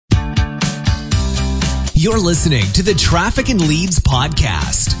You're listening to the Traffic and Leads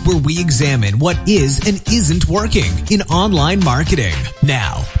podcast, where we examine what is and isn't working in online marketing.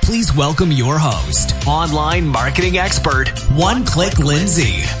 Now, please welcome your host, online marketing expert, One Click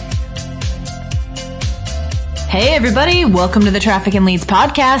Lindsay. Hey everybody, welcome to the Traffic and Leads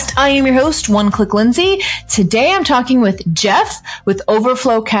podcast. I am your host, One Click Lindsay. Today I'm talking with Jeff with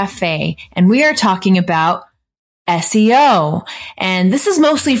Overflow Cafe, and we are talking about SEO. And this is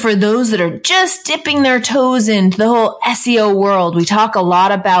mostly for those that are just dipping their toes into the whole SEO world. We talk a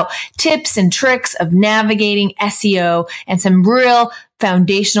lot about tips and tricks of navigating SEO and some real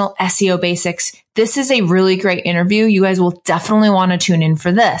foundational SEO basics. This is a really great interview. You guys will definitely want to tune in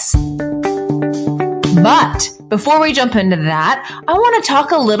for this. But before we jump into that, I want to talk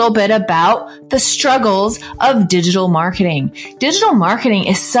a little bit about the struggles of digital marketing. Digital marketing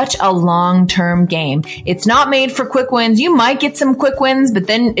is such a long-term game. It's not made for quick wins. You might get some quick wins, but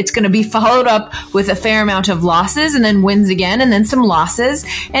then it's going to be followed up with a fair amount of losses and then wins again and then some losses.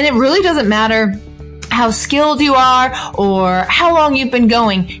 And it really doesn't matter how skilled you are or how long you've been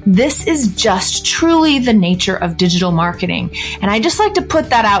going. This is just truly the nature of digital marketing. And I just like to put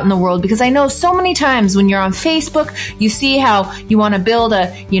that out in the world because I know so many times when you're on Facebook, you see how you want to build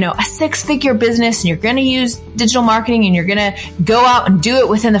a six-figure business and you're going to use digital marketing and you're going to go out and do it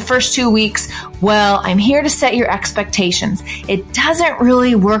within the first 2 weeks. Well, I'm here to set your expectations. It doesn't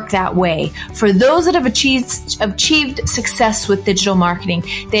really work that way. For those that have achieved success with digital marketing,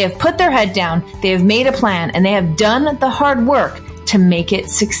 they have put their head down, they have made a plan, and they have done the hard work to make it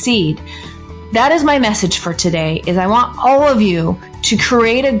succeed. That is my message for today, is I want all of you to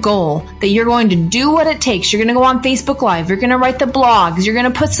create a goal that you're going to do what it takes. You're going to go on Facebook Live. You're going to write the blogs. You're going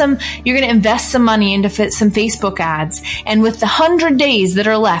to invest some money into some Facebook ads. And with the 100 days that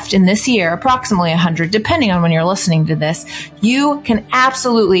are left in this year, approximately 100, depending on when you're listening to this, you can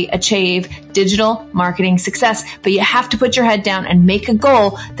absolutely achieve digital marketing success. But you have to put your head down and make a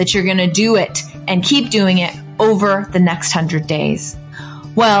goal that you're going to do it and keep doing it over the next 100 days.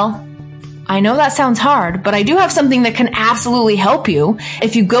 Well, I know that sounds hard, but I do have something that can absolutely help you.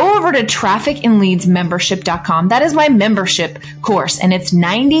 If you go over to trafficandleadsmembership.com, that is my membership course, and it's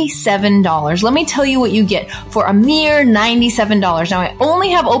 $97. Let me tell you what you get for a mere $97. Now, I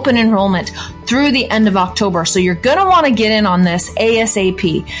only have open enrollment through the end of October, so you're going to want to get in on this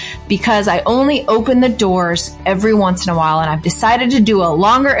ASAP because I only open the doors every once in a while, and I've decided to do a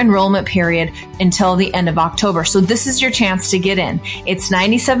longer enrollment period until the end of October. So this is your chance to get in. It's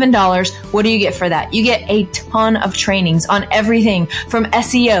 $97. What do you get for that? You get a ton of trainings on everything from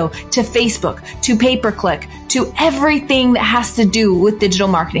SEO to Facebook to pay-per-click to everything that has to do with digital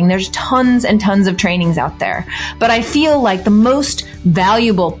marketing. There's tons and tons of trainings out there. But I feel like the most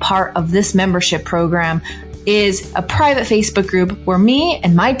valuable part of this membership program is a private Facebook group where me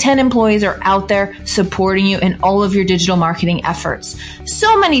and my 10 employees are out there supporting you in all of your digital marketing efforts.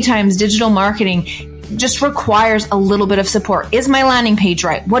 So many times digital marketing just requires a little bit of support. Is my landing page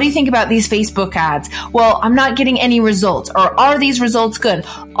right? What do you think about these Facebook ads? Well, I'm not getting any results. Or are these results good?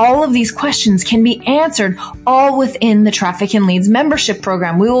 All of these questions can be answered all within the Traffic and Leads membership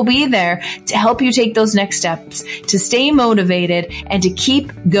program. We will be there to help you take those next steps, to stay motivated, and to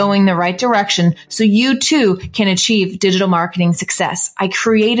keep going the right direction so you too can achieve digital marketing success. I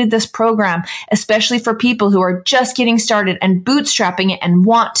created this program especially for people who are just getting started and bootstrapping it and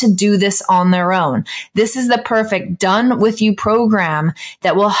want to do this on their own. This is the perfect done with you program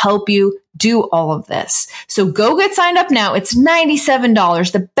that will help you do all of this. So go get signed up now. It's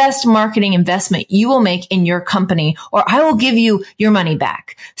 $97, the best marketing investment you will make in your company, or I will give you your money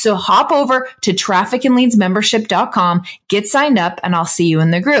back. So hop over to trafficandleadsmembership.com, get signed up, and I'll see you in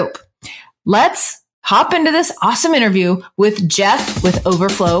the group. Let's hop into this awesome interview with Jeff with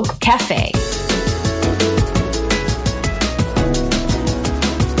Overflow Cafe.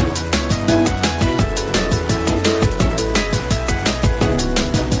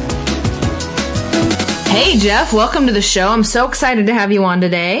 Hey, Jeff, welcome to the show. I'm so excited to have you on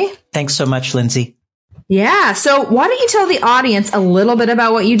today. Thanks so much, Lindsay. Yeah. So why don't you tell the audience a little bit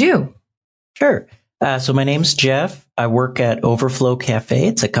about what you do? Sure. So my name's Jeff. I work at Overflow Cafe.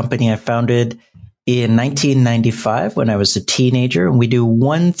 It's a company I founded in 1995 when I was a teenager. And we do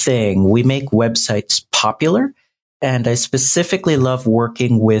one thing. We make websites popular. And I specifically love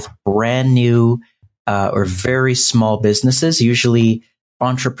working with brand new or very small businesses, usually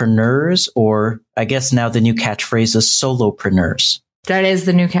entrepreneurs, or I guess now the new catchphrase is solopreneurs. That is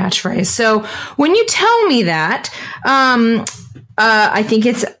the new catchphrase. So when you tell me that, I think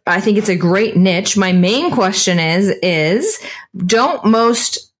it's a great niche. My main question is don't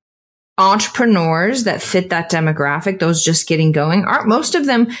most entrepreneurs that fit that demographic, those just getting going, aren't most of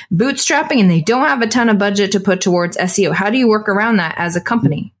them bootstrapping and they don't have a ton of budget to put towards SEO? How do you work around that as a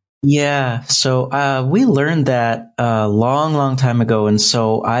company? Yeah. So we learned that a long, long time ago. And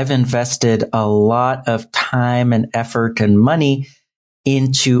so I've invested a lot of time and effort and money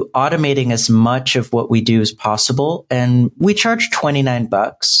into automating as much of what we do as possible. And we charge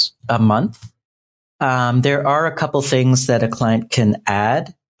 $29 a month. There are a couple things that a client can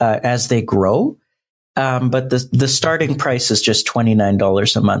add as they grow. But the starting price is just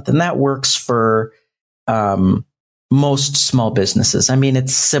 $29 a month. And that works for most small businesses. I mean,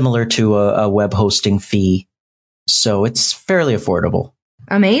 it's similar to a web hosting fee. So it's fairly affordable.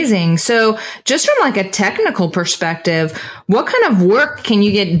 Amazing. So just from like a technical perspective, what kind of work can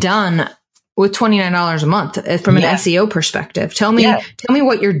you get done with $29 a month from an SEO perspective? Tell me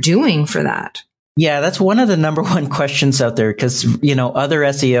what you're doing for that. Yeah, that's one of the number one questions out there because, other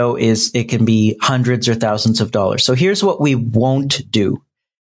SEO it can be hundreds or thousands of dollars. So here's what we won't do.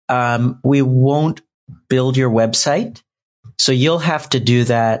 We won't build your website. So you'll have to do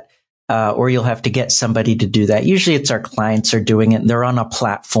that, or you'll have to get somebody to do that. Usually it's our clients are doing it and they're on a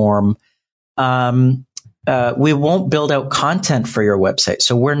platform. We won't build out content for your website.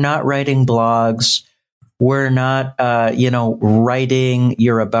 So we're not writing blogs. We're not, writing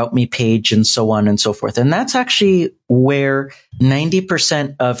your About Me page and so on and so forth. And that's actually where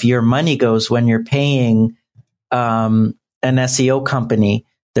 90% of your money goes when you're paying an SEO company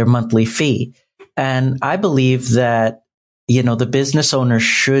their monthly fee. And I believe that, the business owner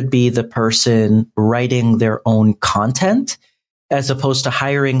should be the person writing their own content as opposed to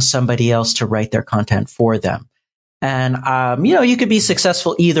hiring somebody else to write their content for them. And, you could be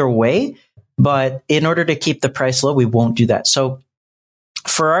successful either way. But in order to keep the price low, we won't do that. So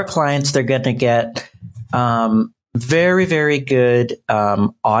for our clients, they're going to get very, very good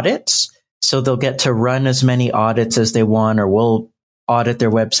audits. So they'll get to run as many audits as they want, or we'll audit their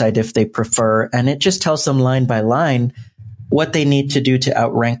website if they prefer. And it just tells them line by line what they need to do to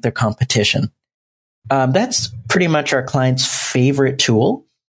outrank their competition. That's pretty much our client's favorite tool.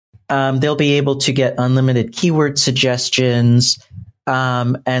 They'll be able to get unlimited keyword suggestions.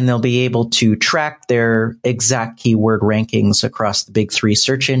 And they'll be able to track their exact keyword rankings across the big three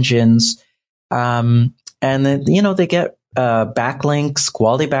search engines. And then, they get backlinks,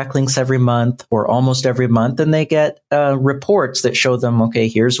 quality backlinks every month or almost every month. And they get reports that show them, okay,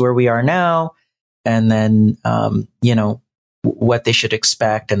 here's where we are now. And then, what they should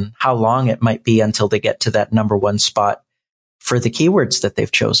expect and how long it might be until they get to that number one spot for the keywords that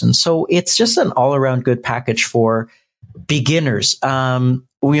they've chosen. So it's just an all around good package for beginners.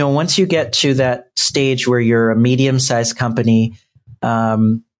 Once you get to that stage where you're a medium-sized company,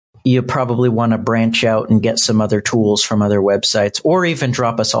 you probably want to branch out and get some other tools from other websites, or even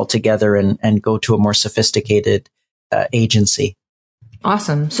drop us all together and go to a more sophisticated agency.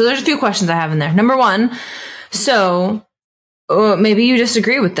 Awesome. So there's a few questions I have in there. Number one, so maybe you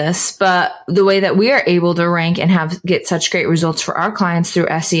disagree with this, but the way that we are able to rank and get such great results for our clients through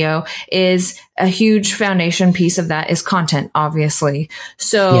SEO is a huge foundation piece of that is content, obviously.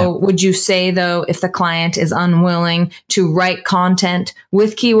 So would you say though, if the client is unwilling to write content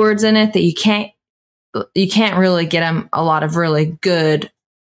with keywords in it, that you can't really get them a lot of really good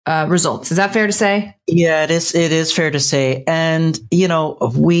results? Is that fair to say? Yeah, it is. It is fair to say. And,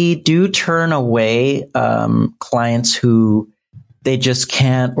 we do turn away clients who they just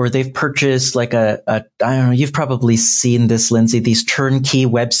can't, or they've purchased like I don't know, you've probably seen this, Lindsay, these turnkey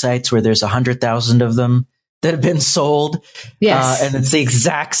websites where there's 100,000 of them that have been sold. Yes. And it's the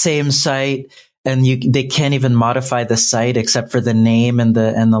exact same site and they can't even modify the site except for the name and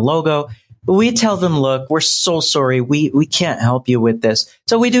the logo. But we tell them, look, we're so sorry. We can't help you with this.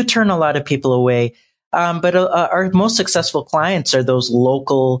 So we do turn a lot of people away. But our most successful clients are those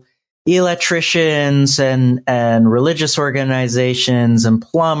local electricians and religious organizations and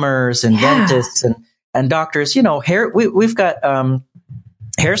plumbers and dentists and doctors, hair. We've got,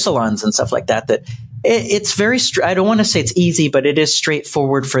 hair salons and stuff like that it's very, I don't want to say it's easy, but it is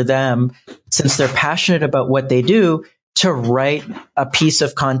straightforward for them since they're passionate about what they do to write a piece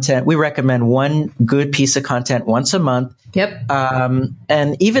of content. We recommend one good piece of content once a month. Yep.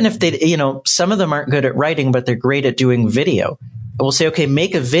 And even if they, some of them aren't good at writing, but they're great at doing video. We'll say, okay,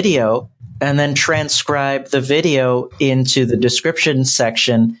 make a video and then transcribe the video into the description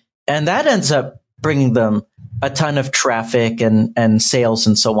section. And that ends up bringing them a ton of traffic and sales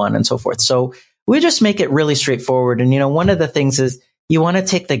and so on and so forth. So we just make it really straightforward. And, one of the things is you want to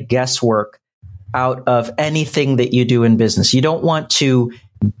take the guesswork out of anything that you do in business. You don't want to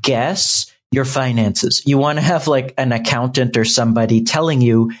guess your finances. You want to have like an accountant or somebody telling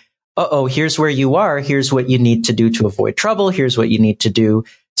you, here's where you are. Here's what you need to do to avoid trouble. Here's what you need to do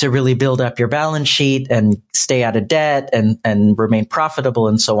to really build up your balance sheet and stay out of debt and remain profitable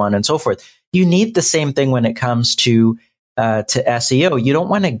and so on and so forth. You need the same thing when it comes to SEO. You don't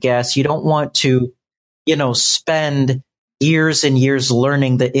want to guess. You don't want to, spend years and years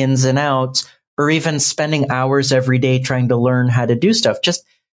learning the ins and outs, or even spending hours every day trying to learn how to do stuff. Just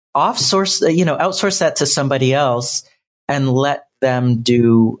outsource that to somebody else and let them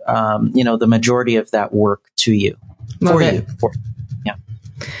do, the majority of that work to you, for you. Yeah.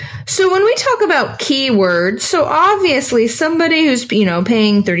 So when we talk about keywords, so obviously somebody who's,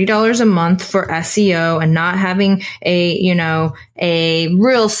 paying $30 a month for SEO and not having a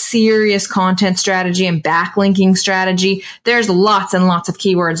real serious content strategy and backlinking strategy, there's lots and lots of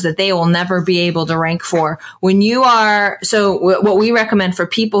keywords that they will never be able to rank for. What we recommend for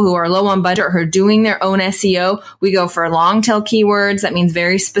people who are low on budget or who are doing their own SEO, we go for long tail keywords. That means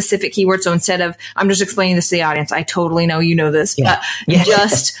very specific keywords. So instead of, I'm just explaining this to the audience, I totally know you know this, but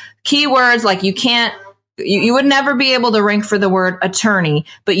just keywords like you would never be able to rank for the word attorney,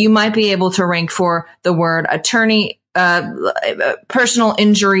 but you might be able to rank for the word attorney, personal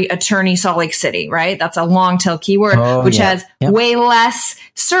injury attorney, Salt Lake City, right? That's a long tail keyword, which has way less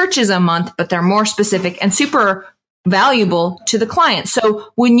searches a month, but they're more specific and super valuable to the client.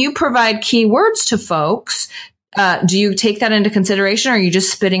 So when you provide keywords to folks, do you take that into consideration, or are you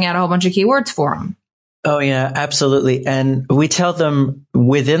just spitting out a whole bunch of keywords for them? Oh, yeah, absolutely. And we tell them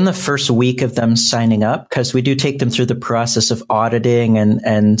within the first week of them signing up, because we do take them through the process of auditing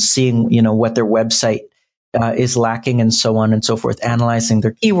and seeing, what their website is lacking and so on and so forth, analyzing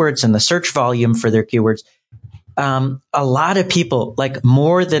their keywords and the search volume for their keywords. A lot of people, like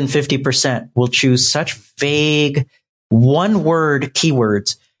more than 50%, will choose such vague one-word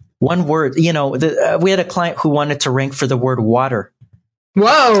keywords. One word, we had a client who wanted to rank for the word water.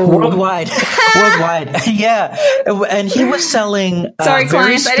 Whoa. Worldwide. Yeah. And he was selling. Sorry,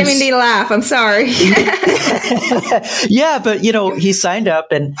 clients. I didn't mean to laugh. I'm sorry. Yeah. But, he signed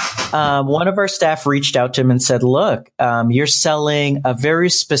up, and one of our staff reached out to him and said, look, you're selling a very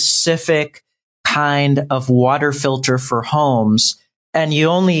specific kind of water filter for homes, and you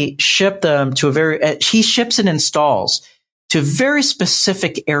only ship them to he ships and installs to a very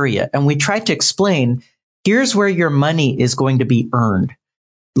specific area. And we tried to explain, here's where your money is going to be earned.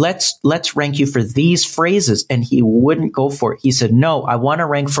 Let's rank you for these phrases. And he wouldn't go for it. He said, no, I want to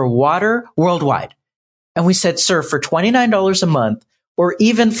rank for water worldwide. And we said, sir, for $29 a month, or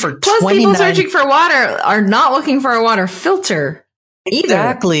even for Plus, people searching for water are not looking for a water filter either.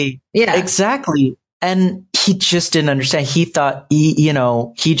 Exactly. Yeah. Exactly. And he just didn't understand. He thought, he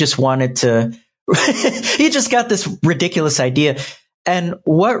just wanted to, he just got this ridiculous idea. And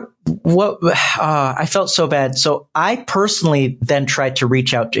I felt so bad. So I personally then tried to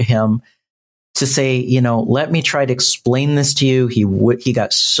reach out to him to say, let me try to explain this to you. He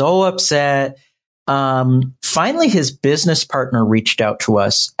got so upset. Finally, his business partner reached out to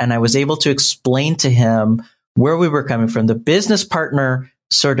us, and I was able to explain to him where we were coming from. The business partner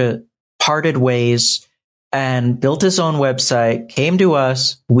sort of parted ways and built his own website, came to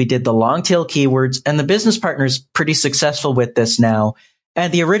us. We did the long tail keywords, and the business partner's pretty successful with this now.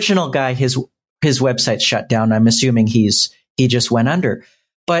 And the original guy, his website shut down. I'm assuming he just went under.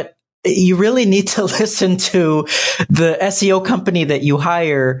 But you really need to listen to the SEO company that you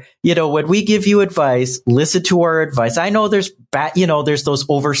hire. When we give you advice, listen to our advice. I know there's those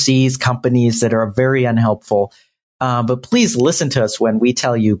overseas companies that are very unhelpful. But please listen to us when we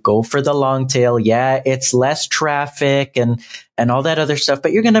tell you, go for the long tail. Yeah, it's less traffic and all that other stuff,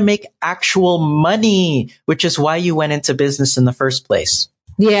 but you're going to make actual money, which is why you went into business in the first place.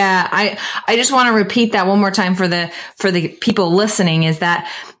 Yeah. I just want to repeat that one more time for the people listening, is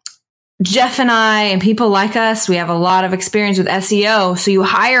that Jeff and I and people like us, we have a lot of experience with SEO. So you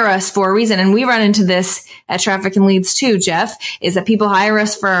hire us for a reason. And we run into this at Traffic and Leads too, Jeff, is that people hire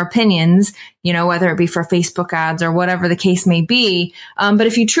us for our opinions, whether it be for Facebook ads or whatever the case may be. But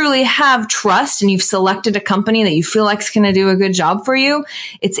if you truly have trust and you've selected a company that you feel like is going to do a good job for you,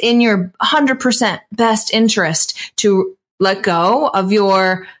 it's in your 100% best interest to let go of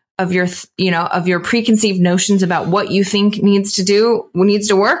your preconceived notions about what you think needs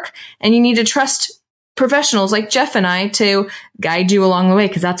to work. And you need to trust professionals like Jeff and I to guide you along the way,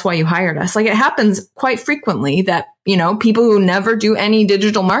 because that's why you hired us. Like, it happens quite frequently that, people who never do any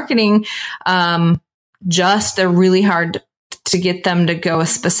digital marketing, they're really hard to get them to go a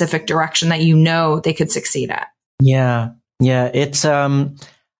specific direction that they could succeed at. Yeah. Yeah. It's,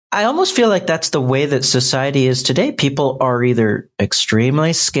 I almost feel like that's the way that society is today. People are either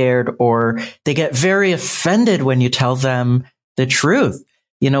extremely scared or they get very offended when you tell them the truth.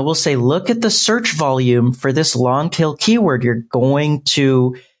 we'll say, look at the search volume for this long tail keyword. You're going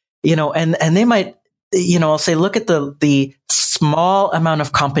to, and they might, I'll say, look at the small amount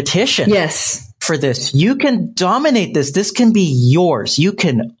of competition. Yes. For this. You can dominate this. This can be yours. You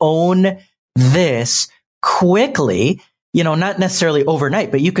can own this quickly, not necessarily overnight,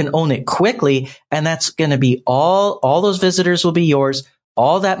 but you can own it quickly. And that's going to be all those visitors will be yours.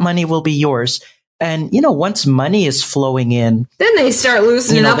 All that money will be yours. And, once money is flowing in, then they start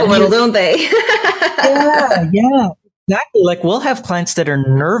loosening up a little, don't they? Yeah. Exactly. Like we'll have clients that are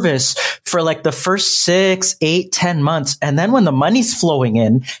nervous for like the first 6, 8, 10 months. And then when the money's flowing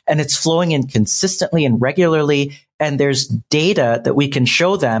in and it's flowing in consistently and regularly, and there's data that we can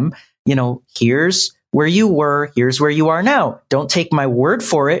show them, here's where you were, here's where you are now. Don't take my word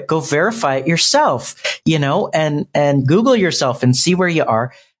for it. Go verify it yourself, and Google yourself and see where you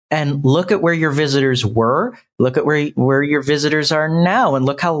are. And look at where your visitors were. Look at where your visitors are now, and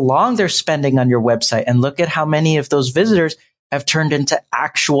look how long they're spending on your website, and look at how many of those visitors have turned into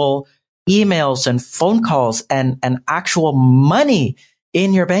actual emails and phone calls and actual money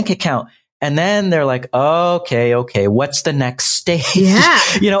in your bank account. And then they're like, okay, what's the next stage?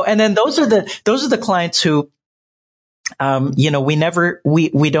 Yeah. And then those are the clients who, they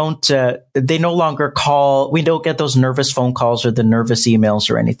no longer call, we don't get those nervous phone calls or the nervous emails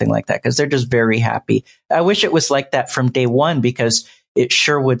or anything like that, because they're just very happy. I wish it was like that from day one, because it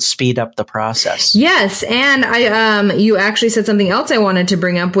sure would speed up the process. Yes. And you actually said something else I wanted to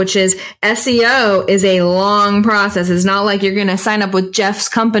bring up, which is SEO is a long process. It's not like you're going to sign up with Jeff's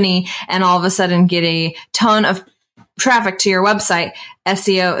company and all of a sudden get a ton of traffic to your website.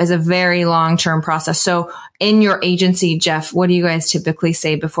 SEO is a very long-term process. So in your agency, Jeff, what do you guys typically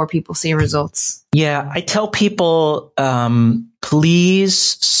say before people see results? Yeah, I tell people,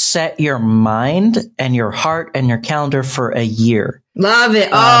 please set your mind and your heart and your calendar for a year. Love it.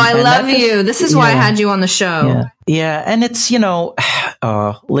 Oh, I love you. This is why I had you on the show. Yeah. And it's,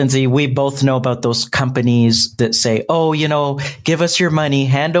 Lindsay, we both know about those companies that say, give us your money,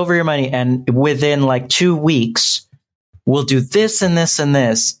 hand over your money. And within like 2 weeks, we'll do this and this and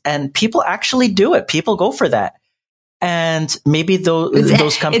this. And people actually do it. People go for that. And maybe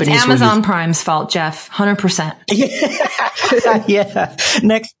those companies. It's Amazon Prime's fault, Jeff. 100%. Yeah.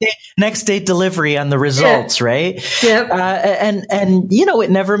 Next day delivery on the results, right? Yep. And it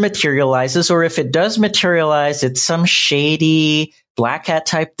never materializes, or if it does materialize, it's some shady black hat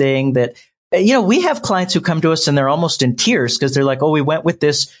type thing that, we have clients who come to us and they're almost in tears because they're like, we went with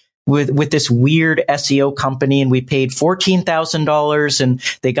this weird SEO company and we paid $14,000 and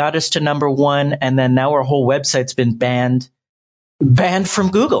they got us to number 1. And then now our whole website's been banned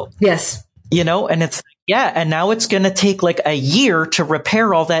from Google. Yes. And it's, and now it's going to take like a year to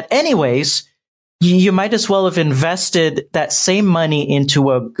repair all that anyways. You might as well have invested that same money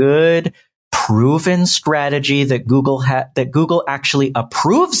into a good proven strategy that Google actually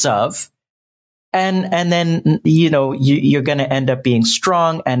approves of. And then, you're going to end up being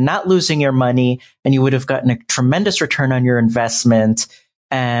strong and not losing your money, and you would have gotten a tremendous return on your investment,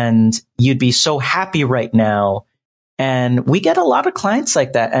 and you'd be so happy right now. And we get a lot of clients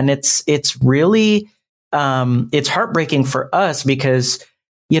like that. And it's really, it's heartbreaking for us because,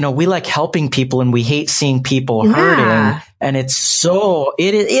 we like helping people and we hate seeing people hurting. And it's so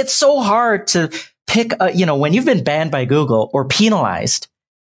hard to pick, when you've been banned by Google or penalized,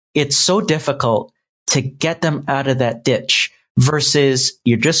 it's so difficult to get them out of that ditch versus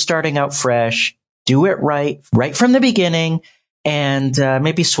you're just starting out fresh, do it right from the beginning, and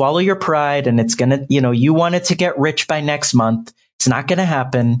maybe swallow your pride. And it's going to, you want it to get rich by next month. It's not going to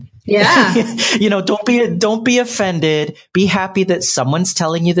happen. Yeah. Don't be offended. Be happy that someone's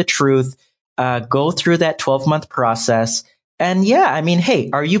telling you the truth. Go through that 12-month process. And hey,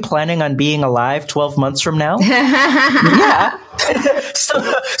 are you planning on being alive 12 months from now? Yeah.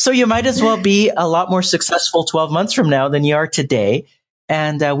 So you might as well be a lot more successful 12 months from now than you are today.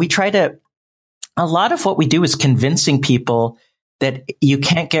 And a lot of what we do is convincing people that you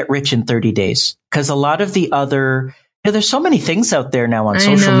can't get rich in 30 days. Because a lot of the other, there's so many things out there now on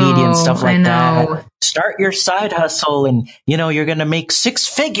social media and stuff like that. Start your side hustle and, you're going to make 6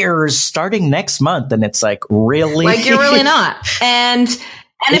 figures starting next month. And it's like, really? Like you're really not. And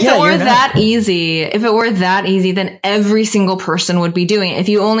if it were that easy, then every single person would be doing it. If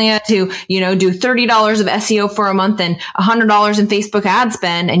you only had to, do $30 of SEO for a month and $100 in Facebook ad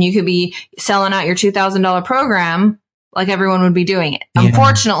spend, and you could be selling out your $2,000 program, like everyone would be doing it. Yeah.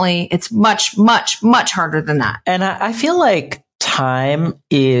 Unfortunately, it's much, much, much harder than that. And I feel like time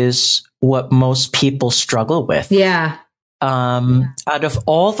is what most people struggle with. Yeah. Out of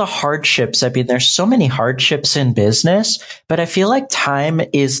all the hardships, I mean, there's so many hardships in business, but I feel like time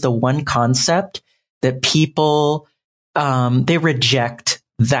is the one concept that people, they reject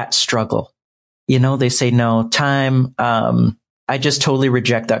that struggle. You know, they say, no, time, I just totally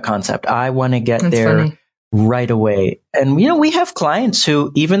reject that concept. I want to get there right away. And, you know, we have clients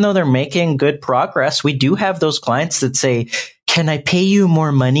who, even though they're making good progress, we do have those clients that say, can I pay you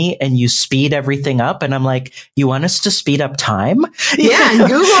more money and you speed everything up? And I'm like, you want us to speed up time? Yeah, and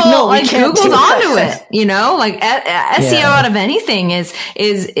Google, no, like Google's onto it, you know, like SEO out of anything is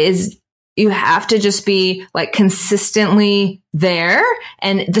you have to just be like consistently there.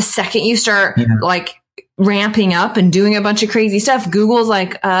 And the second you start like ramping up and doing a bunch of crazy stuff, Google's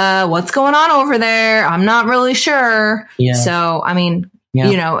like, what's going on over there? I'm not really sure. Yeah. So, I mean,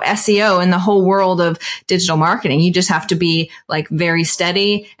 you know, SEO and the whole world of digital marketing, you just have to be like very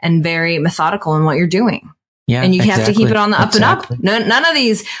steady and very methodical in what you're doing. Yeah. And you have to keep it on the up and up. None of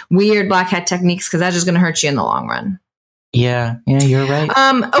these weird black hat techniques, because that's just going to hurt you in the long run. Yeah, you're right.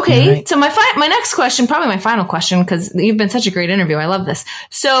 Okay. You're right. So my next question, probably my final question, because you've been such a great interview. I love this.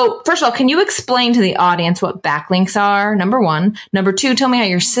 So first of all, can you explain to the audience what backlinks are? Number one. Number two, tell me how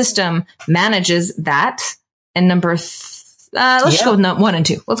your system manages that. And let's go with 1 and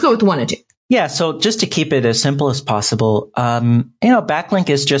 2. Let's go with 1 and 2. Yeah. So just to keep it as simple as possible, you know, backlink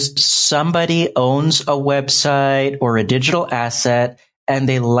is just somebody owns a website or a digital asset and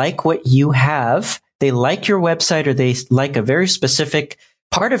they like what you have. They like your website or they like a very specific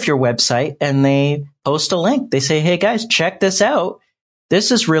part of your website and they post a link. They say, hey guys, check this out.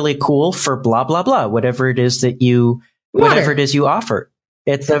 This is really cool for blah, blah, blah, whatever it is you offer.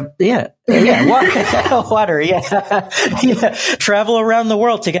 It's water, water. Yeah. Travel around the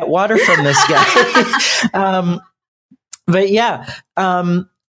world to get water from this guy. But yeah,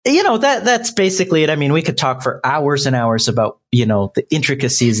 you know, that's basically it. I mean, we could talk for hours and hours about, you know, the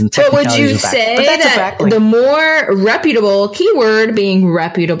intricacies and technicalities. But would you say that the more reputable, keyword being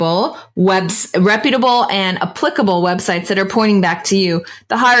reputable, reputable and applicable websites that are pointing back to you,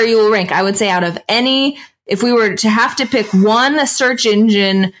 the higher you will rank? I would say out of any, if we were to have to pick one search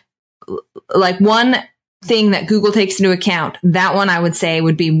engine, like one thing that Google takes into account, that one I would say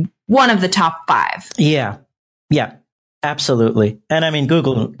would be one of the top 5. Yeah. Yeah. Absolutely. And I mean,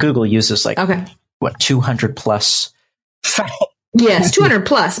 Google uses like, 200 plus. Yes, 200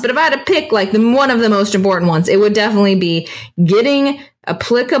 plus. But if I had to pick like one of the most important ones, it would definitely be getting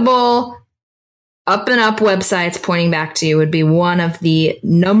applicable up and up websites pointing back to you would be one of the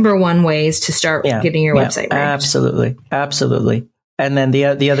number one ways to start getting your website ranked. Absolutely. Absolutely. And then the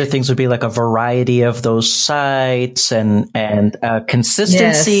other things would be like a variety of those sites and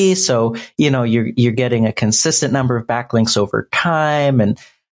consistency. Yes. So, you know, you're getting a consistent number of backlinks over time and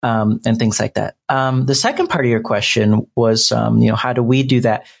things like that. The second part of your question was, you know, how do we do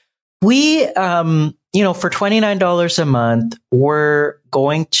that? We, you know, for $29 a month, we're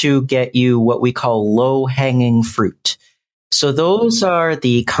going to get you what we call low hanging fruit. So those are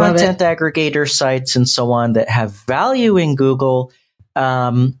the content aggregator sites and so on that have value in Google.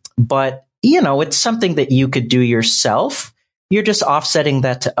 But you know, it's something that you could do yourself. You're just offsetting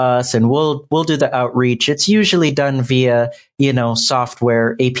that to us and we'll do the outreach. It's usually done via, you know,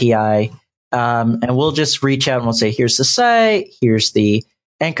 software API. And we'll just reach out and we'll say, here's the site, here's the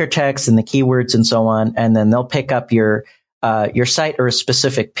anchor text and the keywords and so on. And then they'll pick up your site or a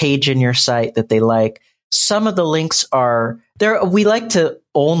specific page in your site that they like. Some of the links are there. We like to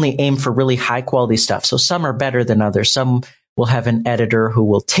only aim for really high quality stuff. So some are better than others. Some will have an editor who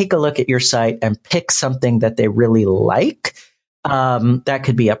will take a look at your site and pick something that they really like. That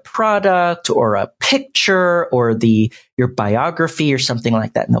could be a product or a picture or your biography or something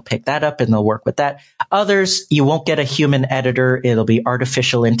like that. And they'll pick that up and they'll work with that. Others, you won't get a human editor. It'll be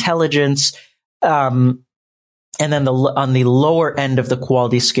artificial intelligence. And then on the lower end of the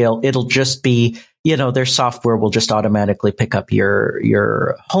quality scale, it'll just be, you know, their software will just automatically pick up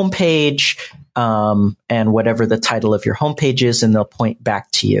your homepage, and whatever the title of your homepage is, and they'll point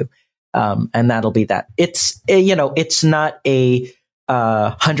back to you. And that'll be that. It's, you know, it's not a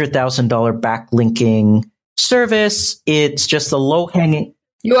 $100,000 backlinking service. It's just a low hanging.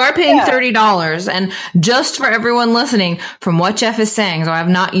 You are paying $30. And just for everyone listening, from what Jeff is saying, so I have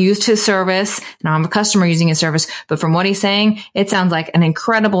not used his service and I'm a customer using his service, but from what he's saying, it sounds like an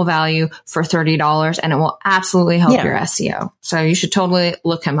incredible value for $30 and it will absolutely help your SEO. So you should totally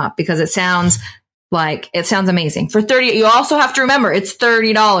look him up because it sounds amazing. For $30, you also have to remember it's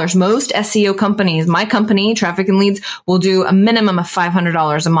 $30. Most SEO companies, my company, Traffic and Leads, will do a minimum of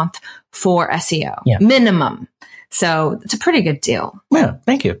 $500 a month for SEO. Yeah. Minimum. So it's a pretty good deal. Yeah,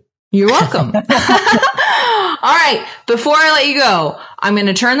 thank you. You're welcome. All right. Before I let you go, I'm going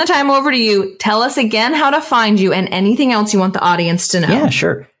to turn the time over to you. Tell us again how to find you and anything else you want the audience to know. Yeah,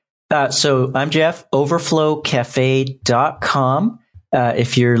 sure. So I'm Jeff, overflowcafe.com.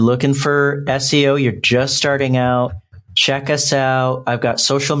 If you're looking for SEO, you're just starting out, check us out. I've got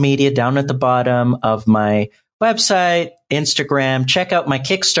social media down at the bottom of my website, Instagram. Check out my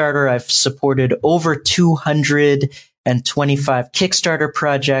Kickstarter. I've supported over 225 Kickstarter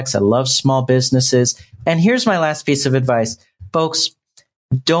projects. I love small businesses. And here's my last piece of advice. Folks,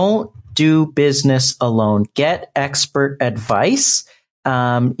 don't do business alone. Get expert advice.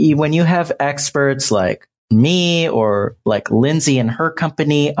 When you have experts like me or like Lindsay and her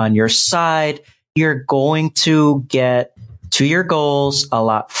company on your side, you're going to get to your goals a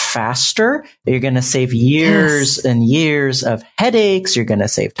lot faster. You're going to save years and years of headaches. You're going to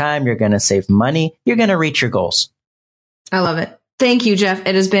save time. You're going to save money. You're going to reach your goals. I love it. Thank you, Jeff.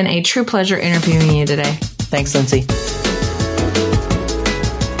 It has been a true pleasure interviewing you today. Thanks, Lindsay.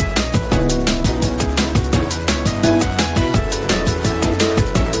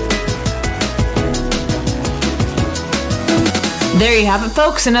 There you have it,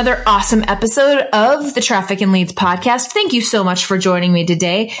 folks. Another awesome episode of the Traffic and Leads podcast. Thank you so much for joining me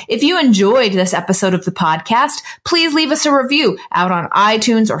today. If you enjoyed this episode of the podcast, please leave us a review out on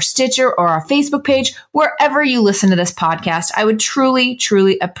iTunes or Stitcher or our Facebook page, wherever you listen to this podcast. I would truly,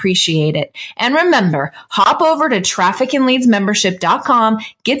 truly appreciate it. And remember, hop over to trafficandleadsmembership.com,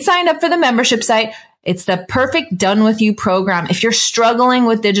 get signed up for the membership site. It's the perfect done with you program. If you're struggling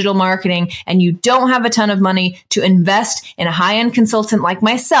with digital marketing and you don't have a ton of money to invest in a high-end consultant like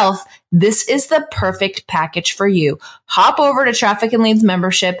myself, this is the perfect package for you. Hop over to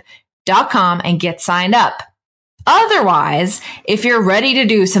trafficandleadsmembership.com and get signed up. Otherwise, if you're ready to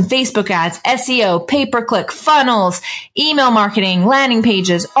do some Facebook ads, SEO, pay-per-click, funnels, email marketing, landing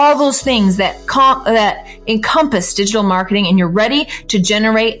pages, all those things that encompass digital marketing, and you're ready to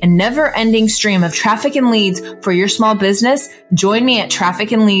generate a never-ending stream of traffic and leads for your small business, join me at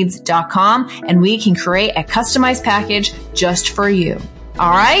trafficandleads.com and we can create a customized package just for you.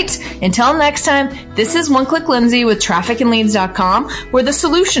 All right. Until next time, this is One Click Lindsay with trafficandleads.com, where the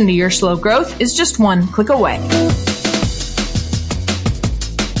solution to your slow growth is just one click away.